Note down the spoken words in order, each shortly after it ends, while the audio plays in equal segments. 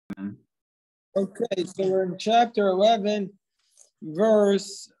Okay, so we're in chapter 11,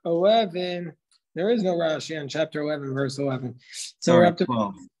 verse 11. There is no Rashi on chapter 11, verse 11. So we're up to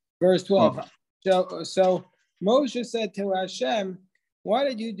 12. verse 12. So Moshe said to Hashem, why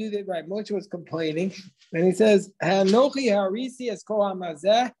did you do that? Right, Moshe was complaining. And he says, Hanochi harisi es kol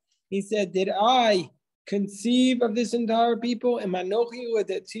hamazeh. He said, did I conceive of this entire people? Am Anochi with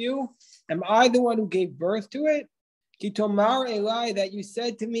it to you? Am I the one who gave birth to it? Kitomar Eli, that you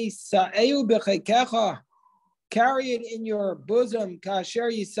said to me, Sa'eu b'chekecha, carry it in your bosom,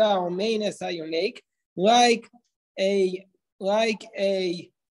 kasher yisa omenes hayonek, like a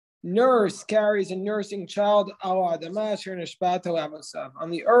nurse carries a nursing child on the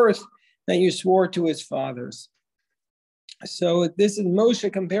earth that you swore to his fathers. So this is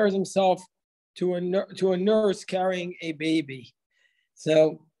Moshe compares himself to a nurse carrying a baby.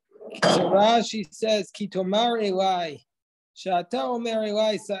 So Rashi says, Kitomar Eli, Shata Omer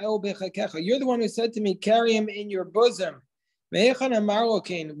Eli Sa'el Bechakecha. You're the one who said to me, carry him in your bosom.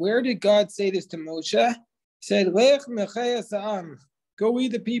 Where did God say this to Moshe? He said, Lech Mechaya Sa'am. Go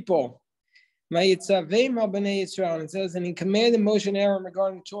eat the people. And it says, and he commanded Moshe and Aaron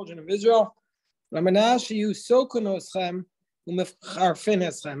regarding the children of Israel. He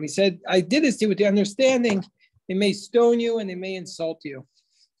said, I did this to you with the understanding they may stone you and they may insult you.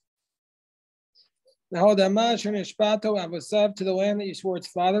 To the land that you swore its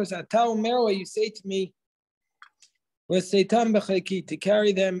fathers. You say to me, to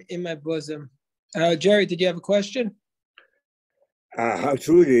carry them in my bosom. Jerry, did you have a question? How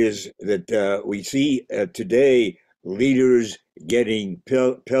true it is that we see today leaders getting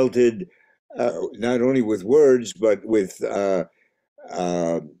pelted not only with words but with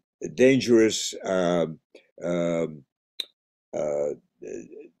dangerous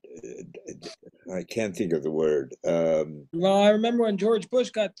I can't think of the word. Well, I remember when George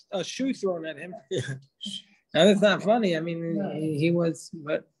Bush got a shoe thrown at him. Now, that's not funny. I mean, he was,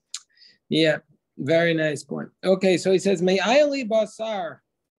 but yeah, very nice point. Okay, so he says, "May I only basar."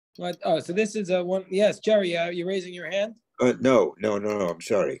 What? Oh, so this is a one. Yes, Jerry, you're raising your hand. No. I'm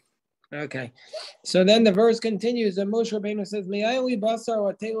sorry. Okay, so then the verse continues. And Moshe Rabbeinu says, "May I only basar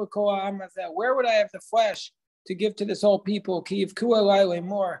watelu koa amazeh." Where would I have the flesh to give to this whole people? Kiv kualai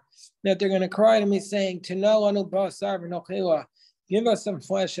more that they're going to cry to me, saying, "Tino anu basar v'nochila." Give us some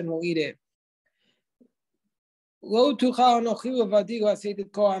flesh and we'll eat it. He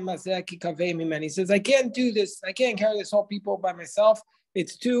says, I can't do this. I can't carry this whole people by myself.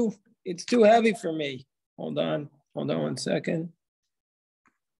 It's too heavy for me. Hold on 1 second.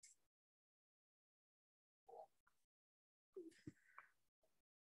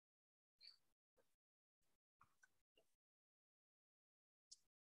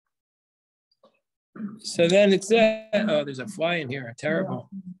 So then it says, oh, there's a fly in here. Terrible.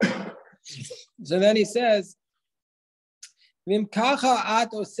 So then he says, and if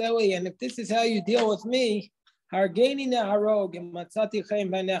this is how you deal with me, kill me now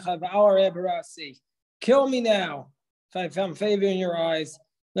if I found favor in your eyes.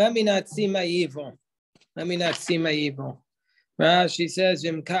 Let me not see my evil. Rashi says,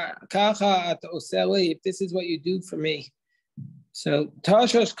 if this is what you do for me. So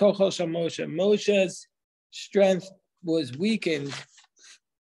Moshe's strength was weakened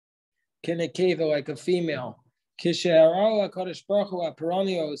like a female.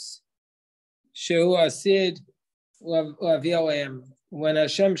 When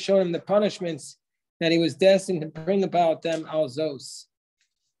Hashem showed him the punishments that he was destined to bring about them, Alzos.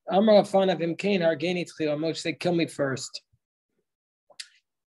 Amar fan of him Cain Argani Tchila. Moshe said, kill me first.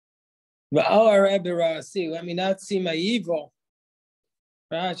 Let me not see my evil.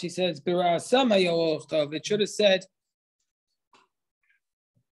 Rashi says, it should have said,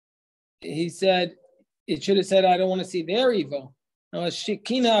 he said, it should have said, I don't want to see their evil. Now,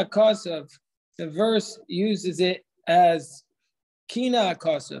 Shekina Akosov, the verse uses it as Kina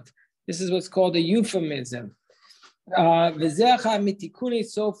Akosov. This is what's called a euphemism. This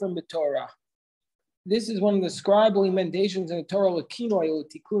is one of the scribal emendations in the Torah.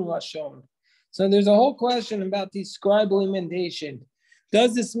 So there's a whole question about the scribal emendation.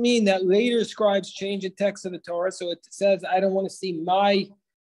 Does this mean that later scribes change the text of the Torah? So it says, I don't want to see my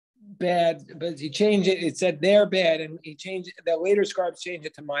bad, but he changed it. It said their bad, and he changed it. The later scribes changed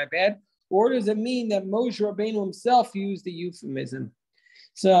it to my bad. Or does it mean that Moshe Rabbeinu himself used the euphemism?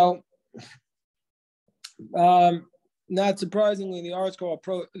 So, not surprisingly, the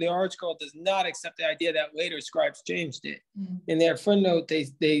ArtScroll does not accept the idea that later scribes changed it. In their footnote, they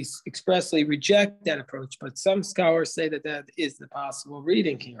expressly reject that approach. But some scholars say that is the possible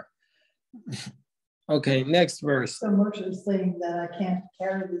reading here. Okay, next verse. So Moshe is saying that I can't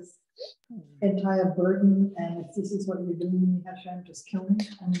carry this entire burden, and if this is what you're doing, Hashem, just kill me.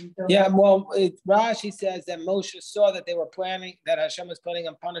 Yeah, well, Rashi says that Moshe saw that they were planning, that Hashem was planning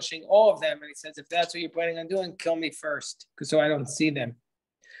on punishing all of them, and he says, if that's what you're planning on doing, kill me first, so I don't see them.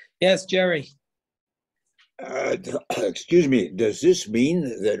 Yes, Jerry. Excuse me. Does this mean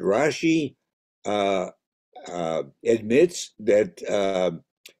that Rashi admits that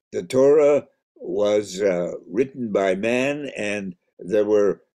the Torah was written by man and there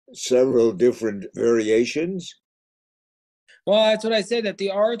were several different variations? Well, that's what I said, that the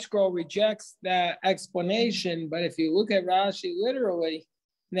ArtScroll rejects that explanation, but if you look at Rashi literally,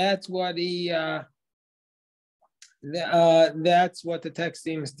 that's what that's what the text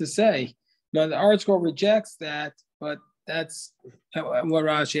seems to say. Now, the ArtScroll rejects that, but that's what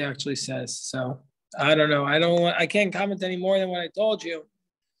Rashi actually says. So I don't know. I can't comment any more than what I told you.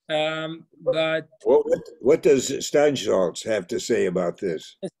 But what does Steinsaltz have to say about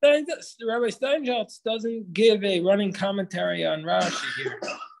this? Rabbi Steinsaltz doesn't give a running commentary on Rashi here,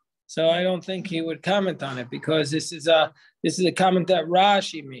 so I don't think he would comment on it because this is a comment that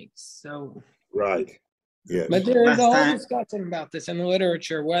Rashi makes. So right, yes. But there is a whole discussion about this in the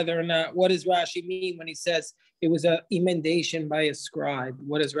literature, whether or not what does Rashi mean when he says it was an emendation by a scribe.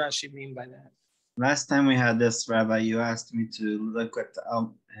 What does Rashi mean by that? Last time we had this, Rabbi, you asked me to look at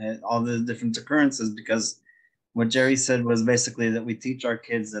all the different occurrences because what Jerry said was basically that we teach our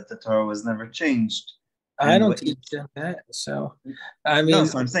kids that the Torah was never changed. I don't teach them that. So, I mean. No,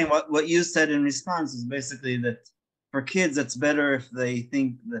 so I'm saying what you said in response is basically that for kids, it's better if they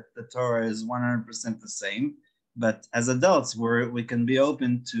think that the Torah is 100% the same. But as adults, we can be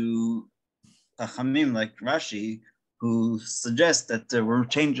open to Chachamim like Rashi, who suggest that there were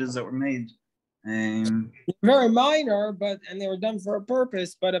changes that were made. Very minor, and they were done for a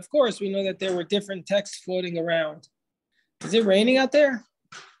purpose. But of course, we know that there were different texts floating around. Is it raining out there?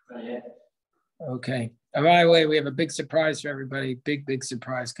 Yeah. Okay. By the way, we have a big surprise for everybody. Big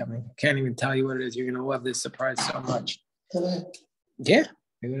surprise coming. I can't even tell you what it is. You're gonna love this surprise so much. Yeah,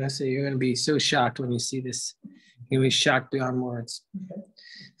 you're gonna be so shocked when you see this. You're gonna be shocked beyond words. Okay.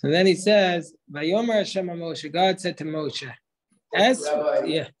 So then he says, "Vayomer Hashem Moshe." God said to Moshe,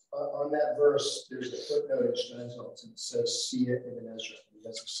 Rabbi, on that verse, there's a footnote in Steinsaltz and it says, "See it in Ezra."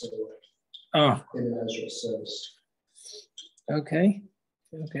 That's a silhouette. Oh. In Ezra says. Okay.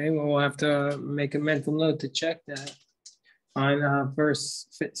 Well, we'll have to make a mental note to check that on verse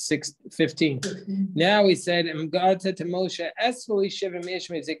 15. Now he said, and God said to Moshe, "Esvoli shivim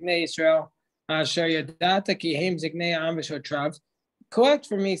ishmei ziknei Israel, asher yadata ki heim ziknei am v'shotrav." Collect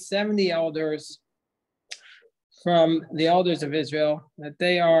for me 70 elders from the elders of Israel, that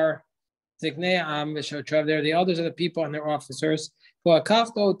they are ziknei am v'shotrav. They're the elders of the people and their officers. Take them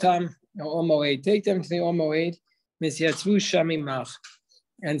to the Omoed, misyatzvu shamimach,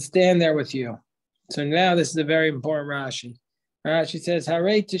 and stand there with you. So now this is a very important Rashi. Rashi says,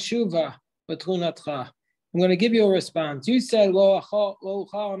 Harei teshuva b'tchunatcha. I'm going to give you a response. You said, Lo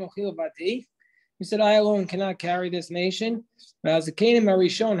anochi levadi. You said, I alone cannot carry this nation. Where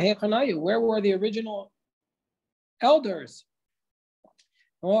were the original elders?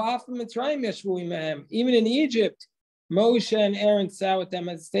 Even in Egypt, Moshe and Aaron sat with them,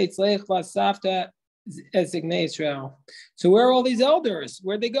 as it states, Lech v'asafta as Israel. So where are all these elders?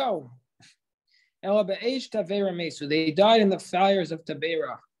 Where'd they go? They died in the fires of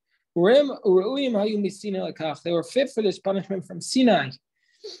Tabera. They were fit for this punishment from Sinai,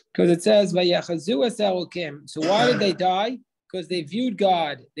 because it says, so why did they die? Because they viewed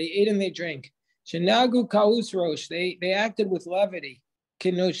God, they ate and they drank. They acted with levity,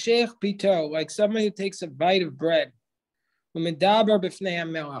 like somebody who takes a bite of bread. Like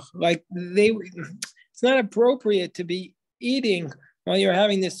it's not appropriate to be eating while you're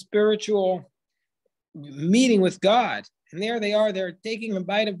having this spiritual meeting with God. And there they are, they're taking a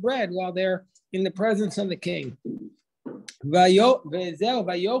bite of bread while they're in the presence of the king.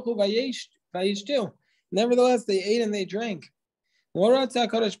 Nevertheless, they ate and they drank. God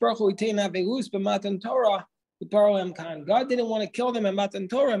didn't want to kill them at Matan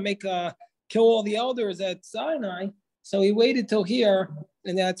Torah, kill all the elders at Sinai. So he waited till here,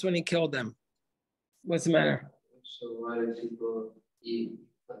 and that's when he killed them. What's the matter? So why did people eat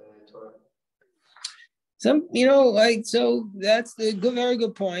Torah? So that's the very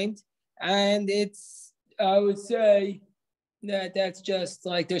good point. And I would say that's just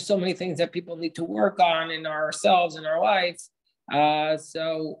like there's so many things that people need to work on in ourselves in our lives.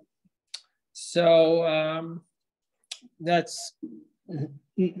 So that's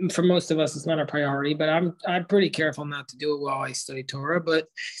for most of us, it's not a priority, but I'm pretty careful not to do it while I study Torah. But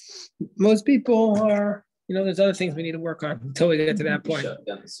most people are, there's other things we need to work on until we get to that point. Shut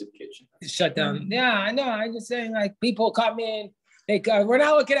down the soup kitchen. Shut down. Yeah, I know. I'm just saying, like, people come in. We're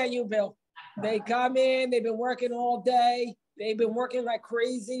not looking at you, Bill. They come in. They've been working all day. They've been working like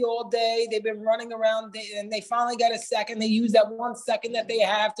crazy all day. They've been running around, and they finally got a second. They use that 1 second that they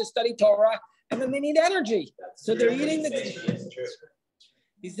have to study Torah, and then they need energy. So they're eating the.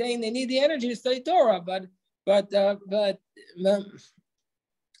 He's saying they need the energy to study Torah, but they're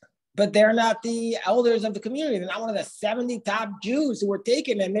not the elders of the community. They're not one of the 70 top Jews who were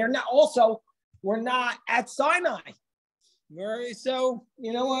taken, and we're not at Sinai. So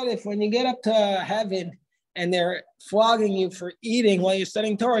you know what? If when you get up to heaven and they're flogging you for eating while you're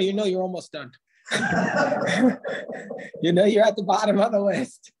studying Torah, you're almost done. You're at the bottom of the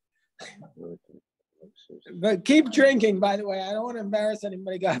list. But keep drinking, by the way. I don't want to embarrass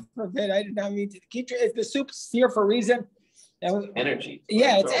anybody, God forbid. I did not mean to keep drinking. The soup's here for a reason. Energy.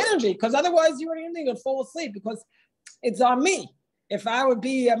 Yeah, it's energy. Because otherwise you wouldn't even fall asleep because it's on me. If I would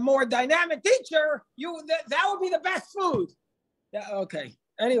be a more dynamic teacher, that would be the best food. Yeah, okay.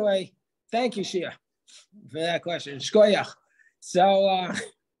 Anyway, thank you, Shia, for that question. Shkoyach. So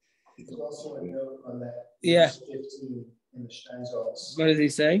There's also a note on that. Yeah. Verse 15 in the Steinsaltz. what does he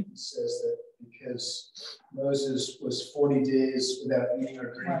say? It says that because Moses was 40 days without eating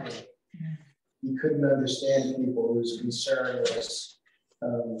or drinking, he couldn't understand people whose concern was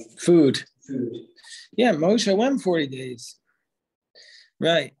Food. food. Yeah, Moshe went 40 days.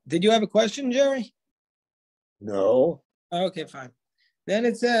 Right. Did you have a question, Jerry? No. Okay, fine. Then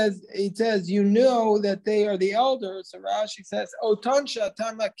it says, that they are the elders. So Rashi says, Otansha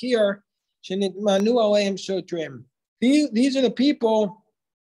Tamakir Shenitmanu Aleim Shotrim. These are the people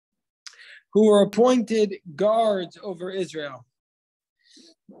who were appointed guards over Israel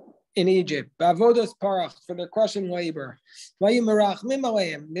in Egypt. Bavodos Parach, for their crushing labor. They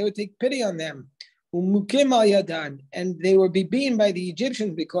would take pity on them. And they would be beaten by the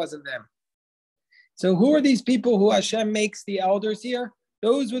Egyptians because of them. So who are these people who Hashem makes the elders here?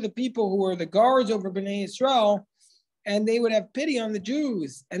 Those were the people who were the guards over Bnei Israel, and they would have pity on the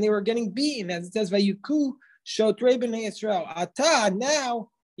Jews, and they were getting beaten, as it says, Vayuku shotrei Bnei Israel. Ata, now,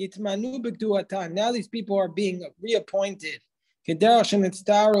 yitmanu b'gdu ata. Now these people are being reappointed. Like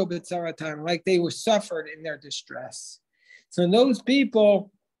they were suffered in their distress. So those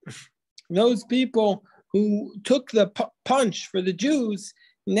people who took the punch for the Jews,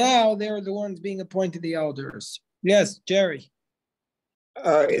 now they're the ones being appointed the elders. Yes, Jerry.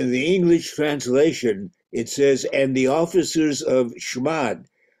 In the English translation, it says, and the officers of Shmad.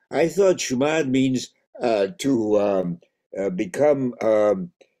 I thought Shmad means to become a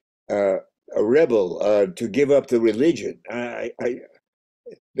rebel, to give up the religion. Are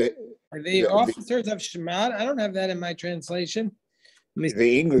they officers of Shemad? I don't have that in my translation.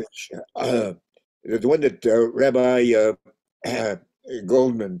 The English, the one that Rabbi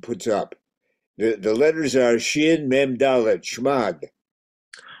Goldman puts up. The letters are Shin, Mem, Dalet, Shmad.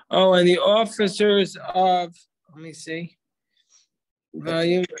 Oh, and the officers of, let me see.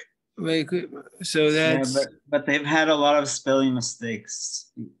 Volume. So that's. Yeah, but they've had a lot of spelling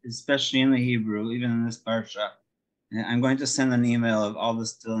mistakes, especially in the Hebrew, even in this parsha. And I'm going to send an email of all the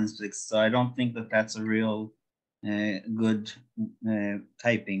spelling mistakes, so I don't think that that's a real good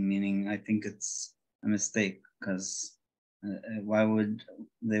typing, meaning I think it's a mistake, because why would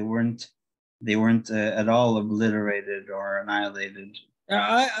they weren't at all obliterated or annihilated.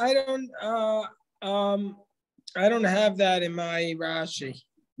 I don't have that in my Rashi.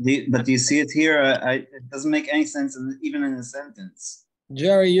 But do you see it here? It doesn't make any sense, even in a sentence.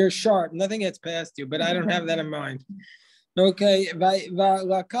 Jerry, you're sharp. Nothing gets past you, but I don't have that in mind. Okay,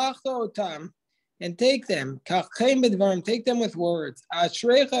 and take them. Take them with words.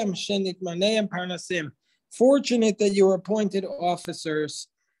 Fortunate that you were appointed officers.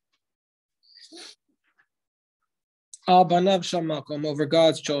 Over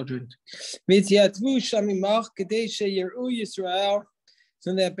God's children.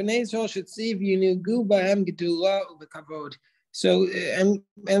 So that Bnei Israel should see if you knew Gubahem Gedula Ubekavod. So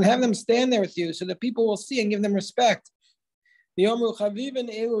and have them stand there with you so that people will see and give them respect. Look how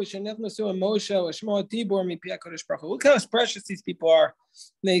precious these people are.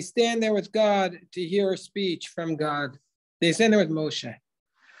 They stand there with God to hear a speech from God. They stand there with Moshe.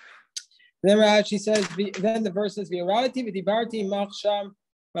 Then Rashi says, then the verse says, V'yarati v'dibarti machsham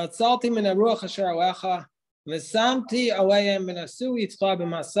v'atzalti min haruach asher alecha v'samti aleim v'nasu yitzcha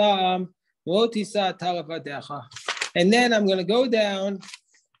b'masa'am v'lo tisa talavadecha. And then I'm going to go down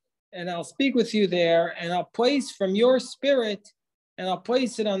and I'll speak with you there and I'll place from your spirit and I'll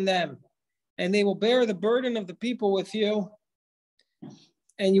place it on them, and they will bear the burden of the people with you,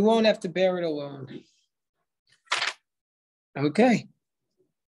 and you won't have to bear it alone. Okay.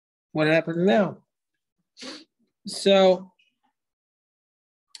 What happened now? So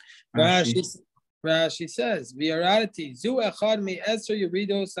Rashi says, "V'yarati zu echad me'eser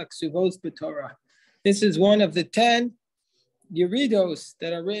yeridos aksuvos b'Torah." This is one of the 10 yeridos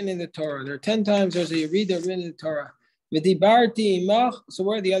that are written in the Torah. There are 10 times there's a yerida written in the Torah. V'dibarti imach. So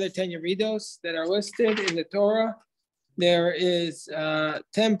where are the other 10 yeridos that are listed in the Torah? There is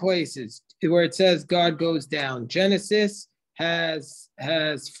 10 places where it says God goes down. Genesis has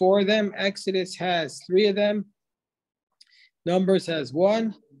 4 of them. Exodus has 3 of them. Numbers has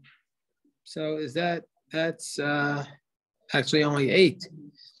 1. So that's actually only 8.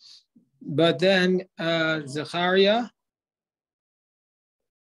 But then Zechariah,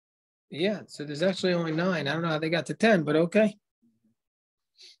 yeah, so there's actually only 9. I don't know how they got to 10, but okay.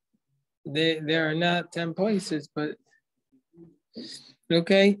 There are not 10 places, but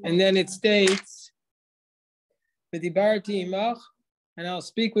okay. And then it states, "V'dibarti imach," and I'll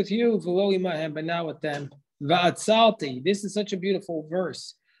speak with you, v'lo imahem, but not with them. Va'atzalti. This is such a beautiful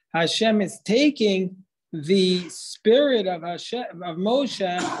verse. Hashem is taking the spirit of Hashem, of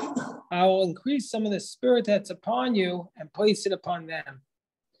Moshe. I will increase some of the spirit that's upon you and place it upon them.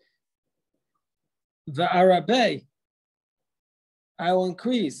 Va'arabe. I will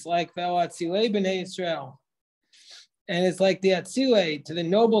increase like Va'atzilei b'nei Israel. And it's like the Atzilei to the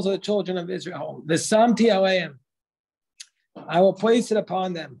nobles of the children of Israel. The Samti aleim. I will place it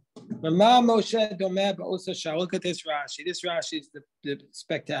upon them. Look at this Rashi. This Rashi is the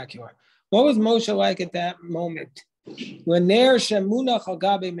spectacular. What was Moshe like at that moment? When you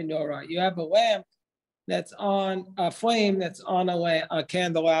have a lamp that's on a flame that's on a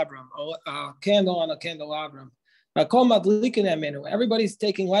candelabrum, a candle on a candelabrum. Everybody's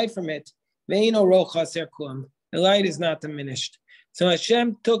taking light from it. The light is not diminished. So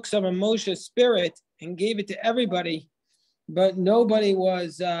Hashem took some of Moshe's spirit and gave it to everybody, but nobody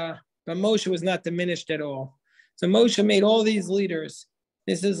was, but Moshe was not diminished at all. So Moshe made all these leaders.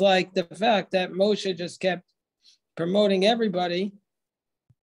 This is like the fact that Moshe just kept promoting everybody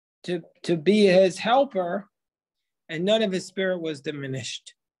to be his helper, and none of his spirit was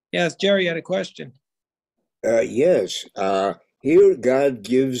diminished. Yes, Jerry had a question. Yes. Here God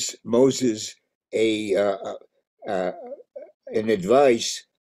gives Moses an advice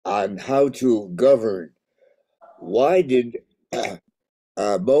on how to govern. Why did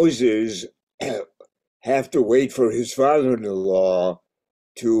Moses have to wait for his father-in-law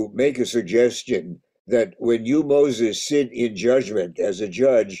to make a suggestion that when you, Moses, sit in judgment as a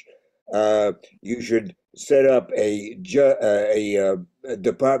judge, you should set up a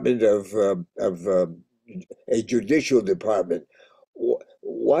department of a judicial department?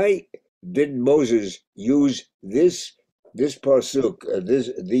 Why didn't Moses use this pasuk,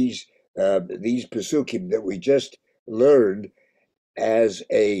 these pasukim that we just learned as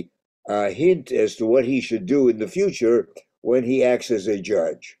a hint as to what he should do in the future when he acts as a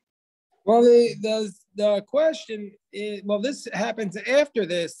judge? Well, the question is, well, this happens after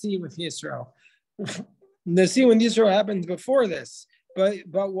the scene with Yisro. The scene with Yisro happens before this. But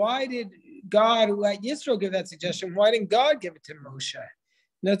why did God let Yisro give that suggestion? Why didn't God give it to Moshe?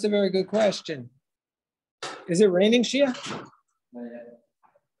 That's a very good question. Is it raining, Shia?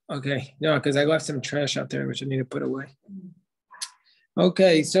 Okay, no, because I left some trash out there, which I need to put away.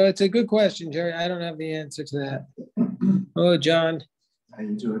 Okay, so it's a good question, Jerry. I don't have the answer to that. Oh, John. How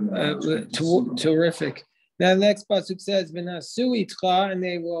you doing? Terrific. Now, the next pasuk says, "V'nasu itcha," and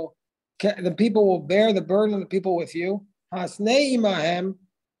the people will bear the burden of the people with you. Hasnei imahem,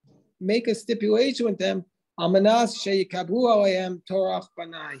 make a stipulation with them. Amanas sheyikabru aleim torach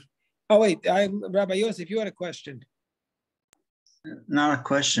banai. Oh wait, Rabbi Yosef, you had a question. Not a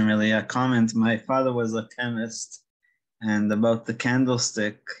question, really. A comment. My father was a chemist, and about the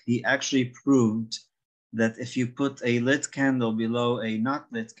candlestick, he actually proved that if you put a lit candle below a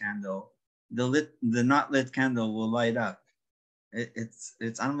not lit candle, the not lit candle will light up.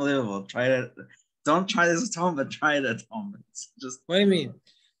 It's unbelievable. Try it. Don't try this at home, but try it at home. It's just. What do you mean?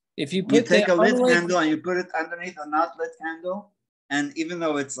 If you take a lit candle and you put it underneath a not lit candle, and even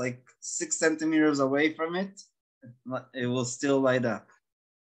though it's like 6 centimeters away from it, it will still light up.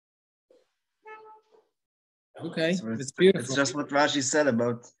 Okay, so it's beautiful. It's just what Rashi said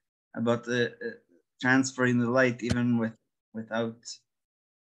about transferring the light even without.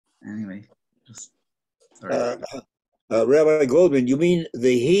 Anyway, just sorry. Rabbi Goldman, you mean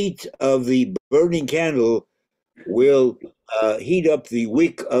the heat of the burning candle will heat up the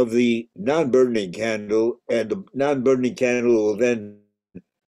wick of the non-burning candle, and the non-burning candle will then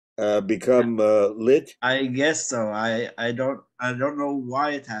become lit. I guess so. I don't know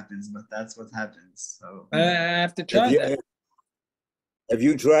why it happens, but that's what happens. So I have to try that. Have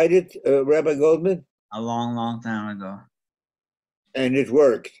you tried it, Rabbi Goldman? a long time ago. And it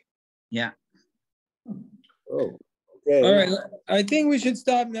worked. Yeah. Oh, okay. All right. I think we should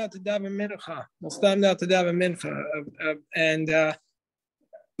stop now to daven mincha. We'll stop now to daven mincha. And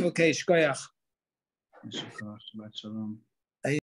okay, shkoyach. Shabbat shalom.